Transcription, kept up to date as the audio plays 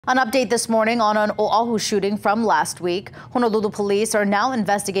An update this morning on an Oahu shooting from last week. Honolulu Police are now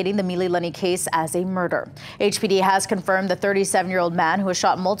investigating the Mililani case as a murder. HPD has confirmed the 37-year-old man who was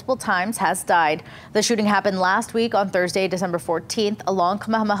shot multiple times has died. The shooting happened last week on Thursday, December 14th along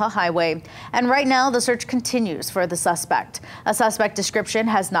Kamehameha Highway. And right now the search continues for the suspect. A suspect description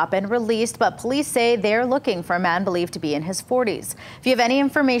has not been released, but police say they're looking for a man believed to be in his 40s. If you have any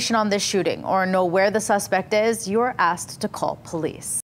information on this shooting or know where the suspect is, you're asked to call police.